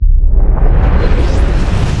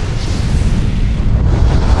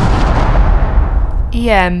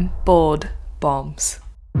EM board bombs.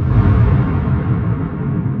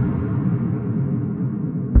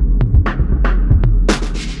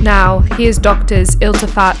 Now, here's Doctors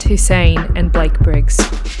Iltafat Hussain and Blake Briggs.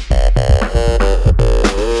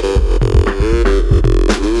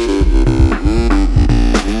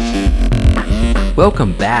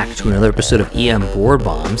 Welcome back to another episode of EM Board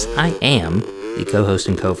Bombs. I am the co-host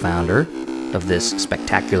and co-founder of this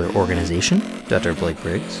spectacular organization, Dr. Blake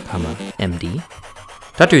Briggs. I'm a MD.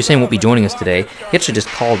 Dr. Hussain won't be joining us today. He actually just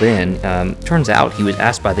called in. Turns out he was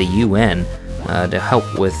asked by the UN to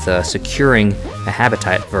help with securing a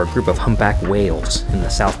habitat for a group of humpback whales in the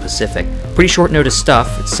South Pacific. Pretty short notice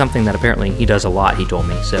stuff. It's something that apparently he does a lot, he told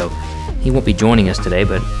me. So he won't be joining us today,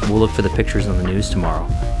 but we'll look for the pictures on the news tomorrow.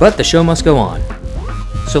 But the show must go on.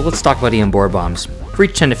 So let's talk about EM Board Bombs. For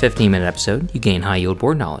each 10 to 15 minute episode, you gain high-yield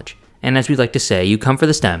board knowledge. And as we like to say, you come for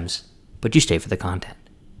the stems, but you stay for the content.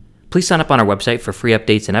 Please sign up on our website for free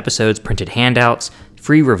updates and episodes, printed handouts,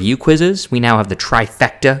 free review quizzes. We now have the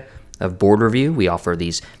trifecta of board review. We offer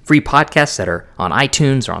these free podcasts that are on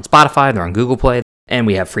iTunes or on Spotify, they're on Google Play, and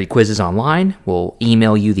we have free quizzes online. We'll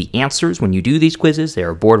email you the answers when you do these quizzes. They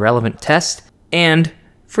are board-relevant tests, and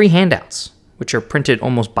free handouts, which are printed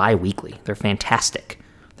almost bi-weekly. They're fantastic.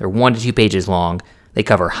 They're 1 to 2 pages long. They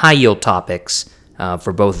cover high-yield topics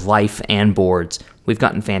for both life and boards. We've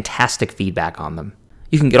gotten fantastic feedback on them.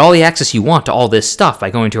 You can get all the access you want to all this stuff by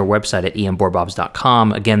going to our website at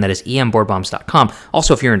emboardbombs.com. Again, that is emboardbombs.com.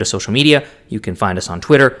 Also, if you're into social media, you can find us on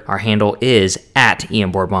Twitter. Our handle is at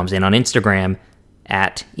emboardbombs, and on Instagram,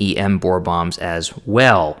 at emboardbombs as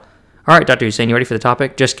well. All right, Dr. Hussain, you ready for the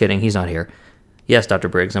topic? Just kidding, he's not here. Yes, Dr.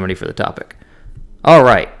 Briggs, I'm ready for the topic. All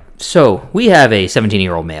right, so we have a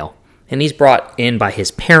 17-year-old male, and he's brought in by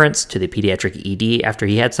his parents to the pediatric ED after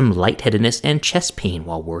he had some lightheadedness and chest pain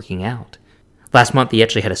while working out. Last month, he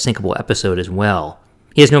actually had a syncopal episode as well.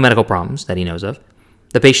 He has no medical problems that he knows of.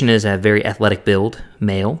 The patient is a very athletic build,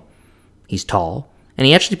 male. He's tall. And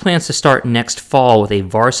he actually plans to start next fall with a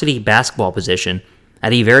varsity basketball position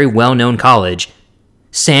at a very well-known college,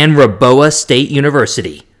 San Raboa State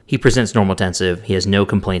University. He presents normotensive. He has no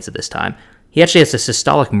complaints at this time. He actually has a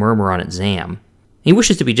systolic murmur on exam. He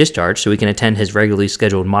wishes to be discharged so he can attend his regularly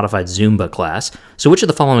scheduled modified Zumba class. So which of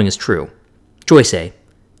the following is true? Choice A.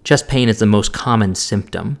 Chest pain is the most common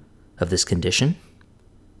symptom of this condition.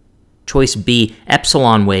 Choice B,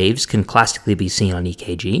 epsilon waves can classically be seen on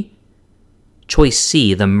EKG. Choice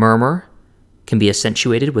C, the murmur can be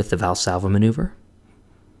accentuated with the Valsalva maneuver.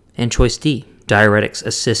 And choice D, diuretics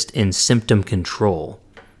assist in symptom control.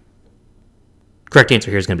 Correct answer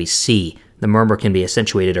here is going to be C, the murmur can be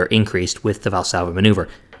accentuated or increased with the Valsalva maneuver.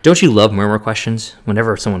 Don't you love murmur questions?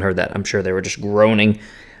 Whenever someone heard that, I'm sure they were just groaning.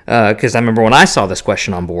 Because I remember when I saw this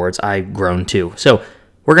question on boards, I groaned too. So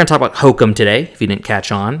we're going to talk about HOCM today, if you didn't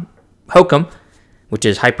catch on. HOCM, which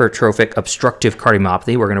is hypertrophic obstructive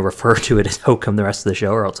cardiomyopathy. We're going to refer to it as HOCM the rest of the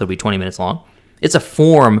show, or else it'll be 20 minutes long. It's a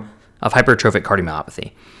form of hypertrophic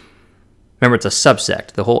cardiomyopathy. Remember, it's a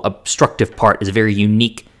subsect. The whole obstructive part is a very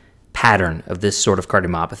unique pattern of this sort of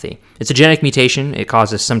cardiomyopathy. It's a genetic mutation. It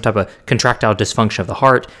causes some type of contractile dysfunction of the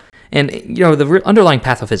heart. And, the underlying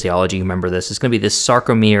pathophysiology, remember this, is going to be this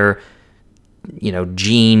sarcomere,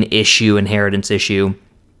 gene issue, inheritance issue.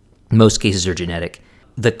 Most cases are genetic.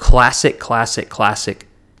 The classic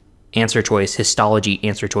answer choice, histology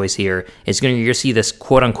answer choice here is you're going to see this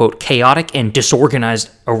quote-unquote chaotic and disorganized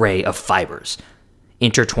array of fibers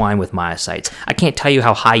intertwined with myocytes. I can't tell you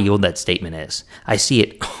how high yield that statement is. I see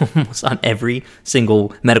it almost on every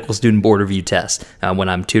single medical student board review test when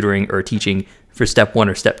I'm tutoring or teaching for step 1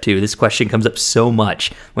 or step 2. This question comes up so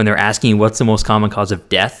much when they're asking you what's the most common cause of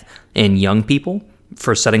death in young people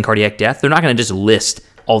for sudden cardiac death. They're not going to just list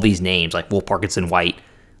all these names like Wolff-Parkinson-White,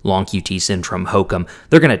 long QT syndrome, HOCM.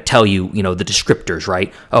 They're going to tell you, the descriptors,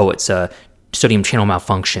 right? Oh, it's a sodium channel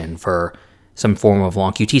malfunction for some form of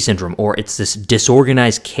long QT syndrome, or it's this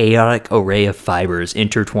disorganized, chaotic array of fibers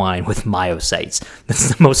intertwined with myocytes.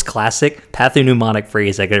 That's the most classic pathognomonic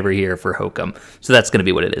phrase I could ever hear for HOCM. So that's going to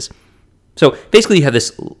be what it is. So basically you have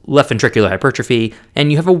this left ventricular hypertrophy,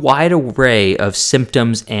 and you have a wide array of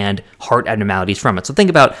symptoms and heart abnormalities from it. So think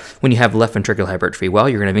about when you have left ventricular hypertrophy. Well,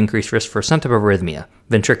 you're going to have increased risk for some type of arrhythmia,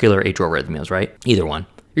 ventricular atrial arrhythmias, right? Either one.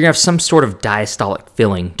 You're going to have some sort of diastolic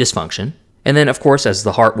filling dysfunction. And then, of course, as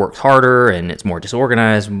the heart works harder and it's more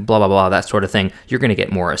disorganized, blah, blah, blah, that sort of thing, you're going to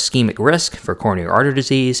get more ischemic risk for coronary artery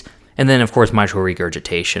disease. And then, of course, mitral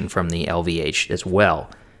regurgitation from the LVH as well.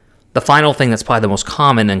 The final thing that's probably the most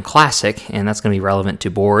common and classic, and that's going to be relevant to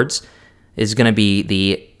boards, is going to be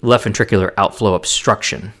the left ventricular outflow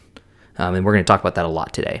obstruction. And we're going to talk about that a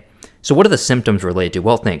lot today. So what are the symptoms related to?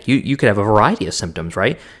 Well, you could have a variety of symptoms,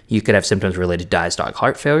 right? You could have symptoms related to diastolic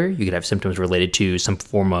heart failure. You could have symptoms related to some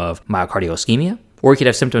form of myocardial ischemia, or you could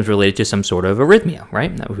have symptoms related to some sort of arrhythmia,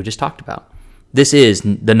 right? That we just talked about. This is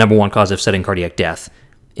the number one cause of sudden cardiac death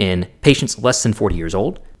in patients less than 40 years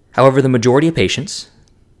old. However, the majority of patients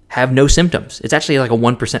have no symptoms. It's actually like a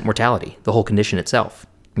 1% mortality, the whole condition itself.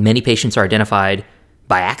 Many patients are identified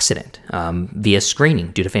by accident, via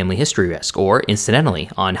screening due to family history risk, or incidentally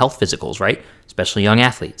on health physicals, right? Especially young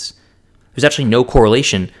athletes. There's actually no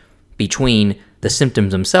correlation between the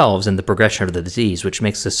symptoms themselves and the progression of the disease, which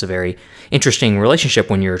makes this a very interesting relationship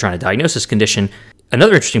when you're trying to diagnose this condition.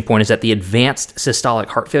 Another interesting point is that the advanced systolic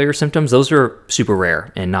heart failure symptoms, those are super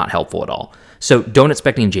rare and not helpful at all. So don't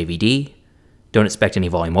expect any JVD, don't expect any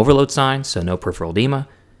volume overload signs, so no peripheral edema.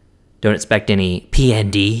 Don't expect any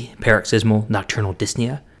PND, paroxysmal nocturnal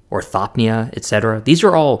dyspnea, orthopnea, etc. These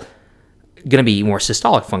are all going to be more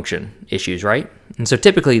systolic function issues, right? And so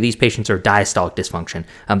typically these patients are diastolic dysfunction.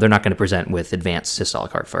 They're not going to present with advanced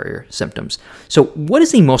systolic heart failure symptoms. So what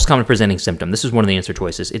is the most common presenting symptom? This is one of the answer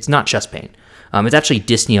choices. It's not chest pain. It's actually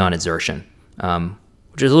dyspnea on exertion,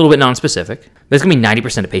 which is a little bit nonspecific. But it's going to be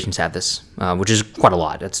 90% of patients have this, which is quite a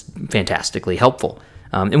lot. That's fantastically helpful.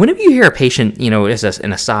 And whenever you hear a patient, as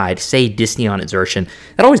an aside, say dyspnea on exertion,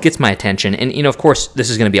 that always gets my attention. And, of course, this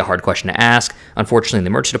is going to be a hard question to ask. Unfortunately, in the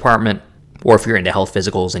emergency department, or if you're into health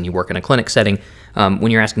physicals and you work in a clinic setting,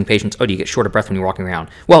 when you're asking patients, do you get short of breath when you're walking around?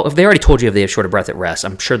 Well, if they already told you if they have short of breath at rest,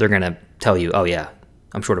 I'm sure they're going to tell you, oh, yeah,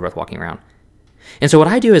 I'm short of breath walking around. And so what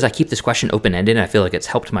I do is I keep this question open-ended, and I feel like it's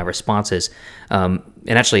helped my responses. And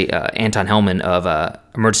actually, Anton Hellman of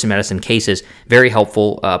Emergency Medicine Cases, very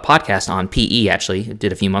helpful podcast on PE, actually,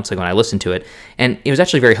 did a few months ago, and I listened to it. And it was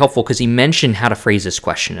actually very helpful because he mentioned how to phrase this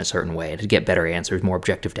question a certain way to get better answers, more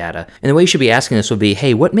objective data. And the way you should be asking this would be,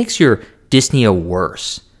 hey, what makes your dyspnea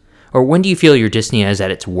worse? Or when do you feel your dyspnea is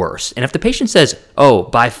at its worst? And if the patient says, oh,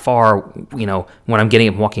 by far, when I'm getting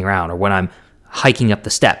up and walking around, or when I'm hiking up the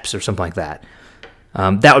steps, or something like that,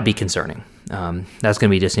 that would be concerning. That's going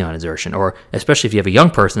to be dyspnea on exertion. Or especially if you have a young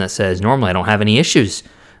person that says, normally I don't have any issues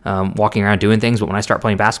walking around doing things, but when I start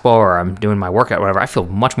playing basketball or I'm doing my workout or whatever, I feel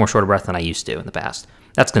much more short of breath than I used to in the past.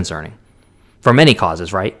 That's concerning. For many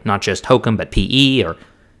causes, right? Not just HOCM, but PE or,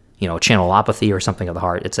 channelopathy or something of the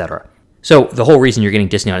heart, etc. So the whole reason you're getting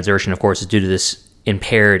dyspnea on exertion, of course, is due to this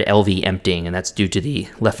impaired LV emptying, and that's due to the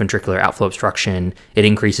left ventricular outflow obstruction. It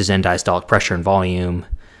increases end diastolic pressure and volume.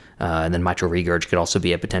 And then mitral regurg could also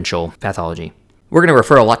be a potential pathology. We're going to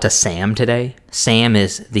refer a lot to SAM today. SAM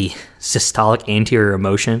is the systolic anterior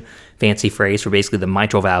motion, fancy phrase for basically the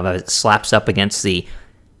mitral valve as it slaps up against the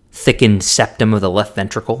thickened septum of the left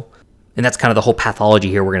ventricle. And that's kind of the whole pathology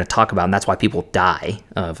here we're going to talk about, and that's why people die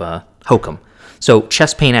of HOCM. So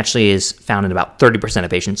chest pain actually is found in about 30%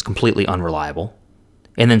 of patients, completely unreliable.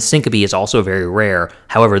 And then syncope is also very rare.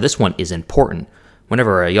 However, this one is important.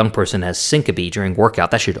 Whenever a young person has syncope during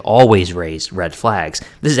workout, that should always raise red flags.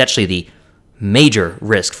 This is actually the major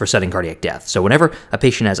risk for sudden cardiac death. So whenever a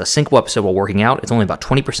patient has a syncope episode while working out, it's only about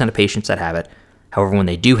 20% of patients that have it. However, when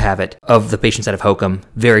they do have it, of the patients that have HOCM,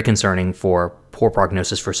 very concerning for poor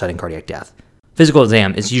prognosis for sudden cardiac death. Physical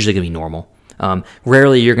exam is usually going to be normal.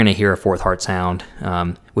 Rarely you're going to hear a fourth heart sound,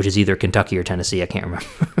 which is either Kentucky or Tennessee. I can't remember.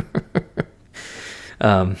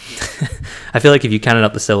 I feel like if you counted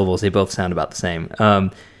up the syllables, they both sound about the same.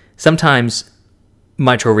 Sometimes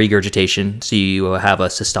mitral regurgitation, so you have a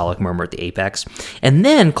systolic murmur at the apex. And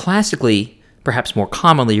then classically, perhaps more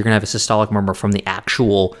commonly, you're going to have a systolic murmur from the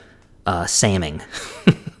actual SAMing.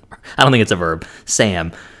 I don't think it's a verb.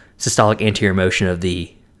 SAM, systolic anterior motion of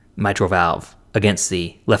the mitral valve against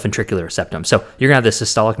the left ventricular septum. So you're going to have this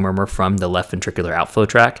systolic murmur from the left ventricular outflow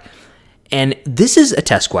tract. And this is a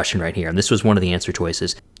test question right here, and this was one of the answer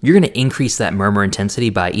choices. You're going to increase that murmur intensity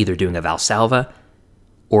by either doing a Valsalva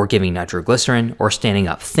or giving nitroglycerin or standing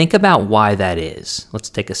up. Think about why that is. Let's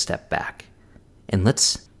take a step back and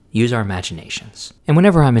let's use our imaginations. And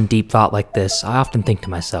whenever I'm in deep thought like this, I often think to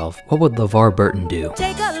myself, what would LeVar Burton do?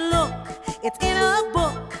 Take a look, it's in a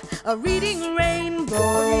book, a reading rainbow,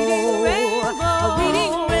 a reading rainbow, a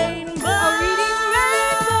reading rainbow, a reading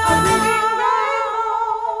rainbow, a reading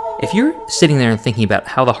rainbow. If you're sitting there and thinking about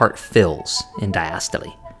how the heart fills in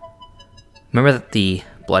diastole, remember that the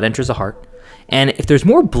blood enters the heart, and if there's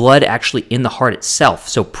more blood actually in the heart itself,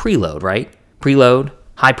 so preload, right? Preload,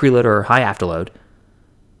 high preload or high afterload,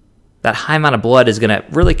 that high amount of blood is going to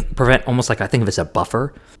really prevent, almost like I think of it as a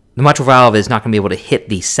buffer. The mitral valve is not going to be able to hit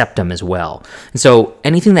the septum as well. And so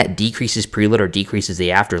anything that decreases preload or decreases the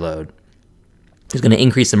afterload is going to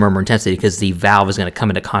increase the murmur intensity because the valve is going to come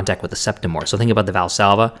into contact with the septum more. So think about the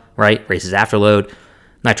Valsalva, right? Raises afterload.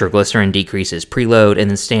 Nitroglycerin decreases preload, and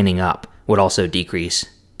then standing up would also decrease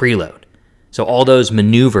preload. So all those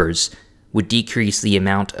maneuvers would decrease the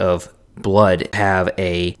amount of blood, have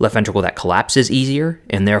a left ventricle that collapses easier,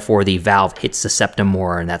 and therefore the valve hits the septum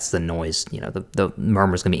more, and that's the noise. The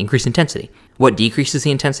murmur is going to be increased intensity. What decreases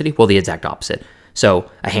the intensity? Well, the exact opposite.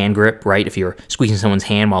 So a hand grip, right? If you're squeezing someone's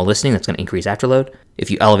hand while listening, that's going to increase afterload.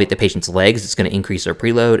 If you elevate the patient's legs, it's going to increase their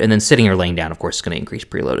preload. And then sitting or laying down, of course, is going to increase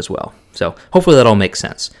preload as well. So hopefully that all makes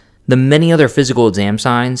sense. The many other physical exam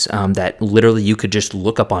signs that literally you could just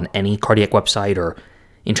look up on any cardiac website or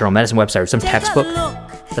internal medicine website or some textbook.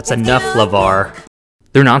 That's enough, LeVar.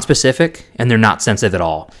 They're non-specific and they're not sensitive at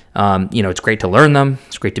all. It's great to learn them.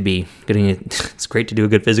 It's great to it's great to do a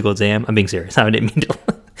good physical exam. I'm being serious. I didn't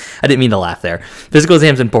mean to laugh there. Physical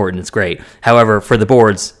exam's important. It's great. However, for the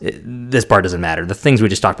boards, this part doesn't matter. The things we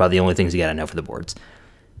just talked about are the only things you got to know for the boards.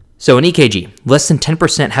 So an EKG, less than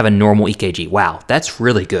 10% have a normal EKG. Wow, that's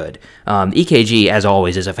really good. EKG, as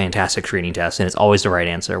always, is a fantastic screening test, and it's always the right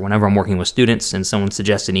answer. Whenever I'm working with students and someone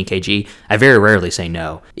suggests an EKG, I very rarely say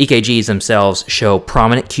no. EKGs themselves show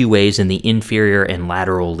prominent Q waves in the inferior and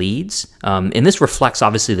lateral leads, and this reflects,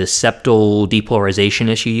 obviously, the septal depolarization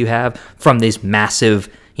issue you have from this massive,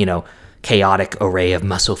 chaotic array of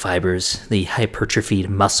muscle fibers, the hypertrophied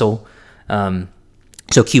muscle.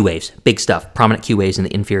 So Q waves, big stuff, prominent Q waves in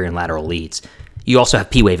the inferior and lateral leads. You also have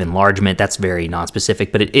P wave enlargement. That's very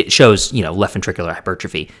nonspecific, but it shows, left ventricular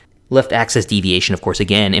hypertrophy. Left axis deviation, of course,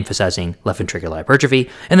 again, emphasizing left ventricular hypertrophy.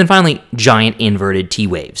 And then finally, giant inverted T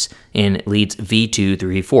waves in leads V2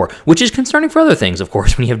 through V4, which is concerning for other things, of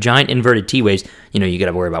course. When you have giant inverted T waves, you got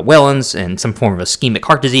to worry about Wellens and some form of ischemic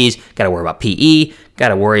heart disease, got to worry about PE, got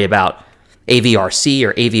to worry about AVRC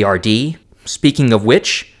or AVRD. Speaking of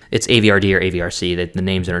which, it's AVRD or AVRC, the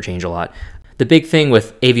names interchange a lot. The big thing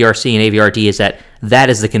with AVRC and AVRD is that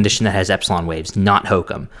is the condition that has epsilon waves, not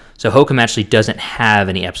HOCM. So HOCM actually doesn't have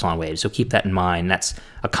any epsilon waves, so keep that in mind. That's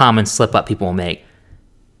a common slip-up people will make.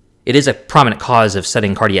 It is a prominent cause of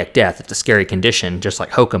sudden cardiac death. It's a scary condition, just like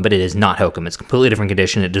HOCM, but it is not HOCM. It's a completely different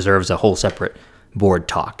condition. It deserves a whole separate board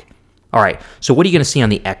talk. All right, so what are you going to see on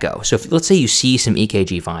the echo? So let's say you see some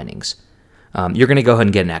EKG findings. You're going to go ahead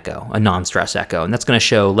and get an echo, a non-stress echo, and that's going to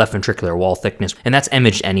show left ventricular wall thickness, and that's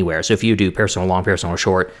imaged anywhere. So if you do perisonal long, perisonal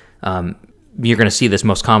short, you're going to see this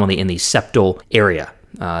most commonly in the septal area,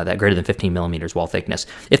 that greater than 15 millimeters wall thickness.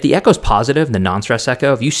 If the echo is positive, the non-stress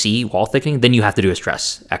echo, if you see wall thickening, then you have to do a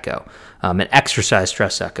stress echo, an exercise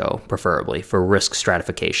stress echo, preferably, for risk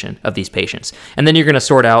stratification of these patients. And then you're going to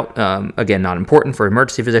sort out, again, not important for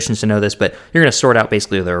emergency physicians to know this, but you're going to sort out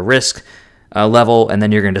basically their risk level, and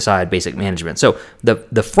then you're going to decide basic management. So the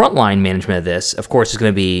frontline management of this, of course, is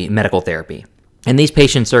going to be medical therapy. And these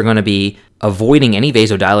patients are going to be avoiding any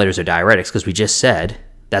vasodilators or diuretics, because we just said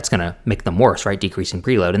that's going to make them worse, right? Decreasing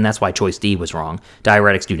preload, and that's why choice D was wrong.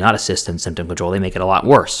 Diuretics do not assist in symptom control. They make it a lot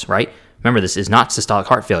worse, right? Remember, this is not systolic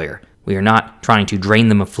heart failure. We are not trying to drain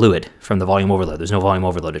them of fluid from the volume overload. There's no volume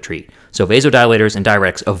overload to treat. So vasodilators and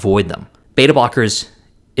diuretics, avoid them. Beta blockers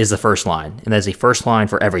is the first line, and that's the first line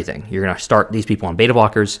for everything. You're going to start these people on beta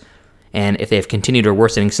blockers, and if they have continued or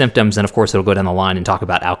worsening symptoms, then of course it'll go down the line and talk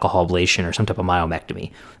about alcohol ablation or some type of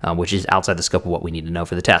myomectomy, which is outside the scope of what we need to know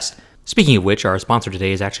for the test. Speaking of which, our sponsor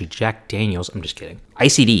today is actually Jack Daniels. I'm just kidding.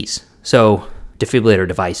 ICDs, so defibrillator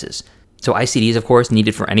devices. So ICDs, of course,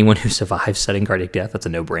 needed for anyone who survives sudden cardiac death. That's a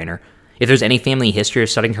no-brainer. If there's any family history of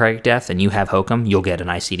sudden cardiac death and you have HOCM, you'll get an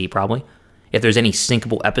ICD probably. If there's any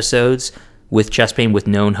syncopal episodes with chest pain with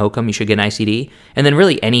known HOCM, you should get an ICD. And then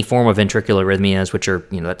really any form of ventricular arrhythmias, which are,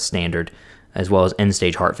 that's standard, as well as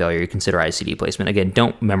end-stage heart failure, you consider ICD placement. Again,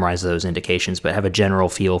 don't memorize those indications, but have a general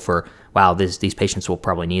feel for, wow, these patients will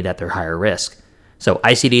probably need that. They're higher risk. So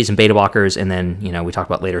ICDs and beta blockers, and then, we talk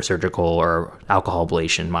about later surgical or alcohol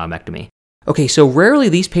ablation, myomectomy. Okay, so rarely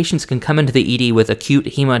these patients can come into the ED with acute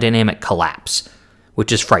hemodynamic collapse,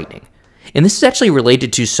 which is frightening. And this is actually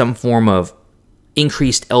related to some form of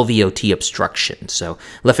increased LVOT obstruction, so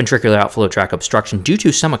left ventricular outflow tract obstruction due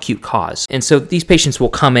to some acute cause. And so these patients will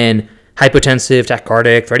come in hypotensive,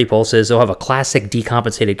 tachycardic, 30 pulses. They'll have a classic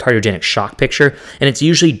decompensated cardiogenic shock picture, and it's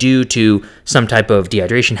usually due to some type of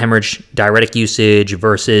dehydration, hemorrhage, diuretic usage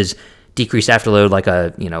versus decreased afterload, like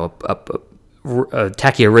a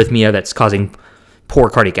tachyarrhythmia that's causing poor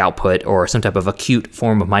cardiac output, or some type of acute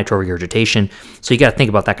form of mitral regurgitation. So you got to think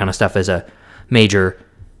about that kind of stuff as a major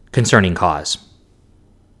concerning cause.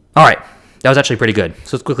 All right, that was actually pretty good.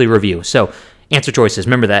 So let's quickly review. So answer choices.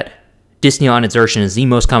 Remember that dyspnea on exertion is the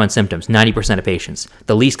most common symptoms, 90% of patients.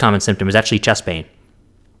 The least common symptom is actually chest pain.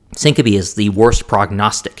 Syncope is the worst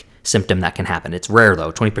prognostic symptom that can happen. It's rare,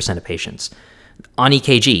 though, 20% of patients. On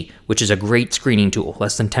EKG, which is a great screening tool,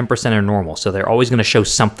 less than 10% are normal, so they're always going to show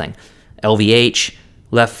something. LVH,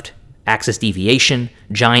 left axis deviation,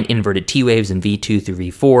 giant inverted T waves in V2 through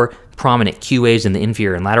V4, prominent Q waves in the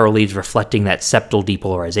inferior and lateral leads reflecting that septal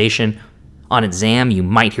depolarization. On exam, you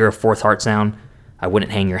might hear a fourth heart sound. I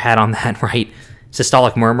wouldn't hang your hat on that, right?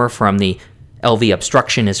 Systolic murmur from the LV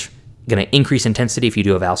obstruction is going to increase intensity if you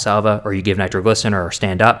do a Valsalva or you give nitroglycerin or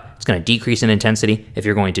stand up. It's going to decrease in intensity if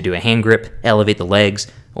you're going to do a hand grip, elevate the legs,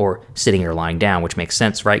 or sitting or lying down, which makes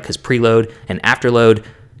sense, right? Because preload and afterload,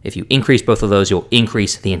 if you increase both of those, you'll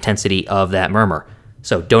increase the intensity of that murmur.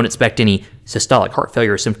 So don't expect any systolic heart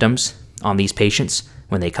failure symptoms on these patients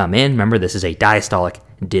when they come in. Remember, this is a diastolic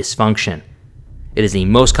dysfunction. It is the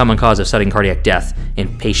most common cause of sudden cardiac death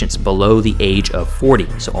in patients below the age of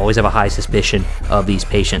 40. So always have a high suspicion of these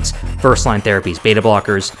patients. First-line therapies, beta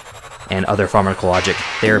blockers, and other pharmacologic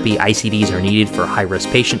therapy. ICDs are needed for high-risk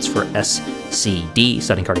patients for SCD,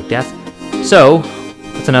 sudden cardiac death. So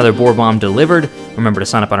that's another Board Bomb delivered. Remember to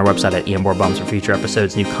sign up on our website at EM Board Bombs for future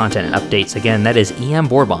episodes, new content, and updates. Again, that is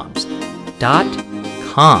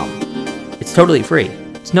emboardbombs.com. It's totally free.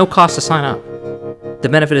 It's no cost to sign up. The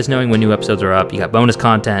benefit is knowing when new episodes are up. You got bonus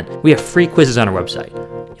content. We have free quizzes on our website.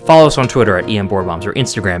 Follow us on Twitter at emboardbombs or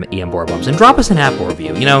Instagram at emboardbombs, and drop us an Apple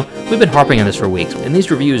review. You know, we've been harping on this for weeks, and these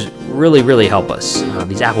reviews really, really help us.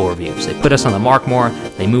 These Apple reviews, they put us on the mark more.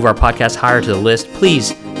 They move our podcast higher to the list.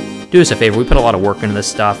 Please do us a favor. We put a lot of work into this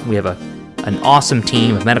stuff. We have an awesome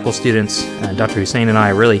team of medical students. Dr. Hussein and I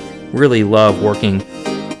really, really love working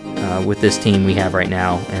with this team we have right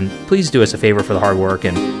now. And please do us a favor for the hard work.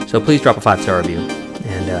 And so please drop a 5-star review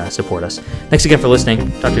and support us. Thanks again for listening.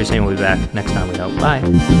 Dr. Hussein will be back next time we hope. Bye.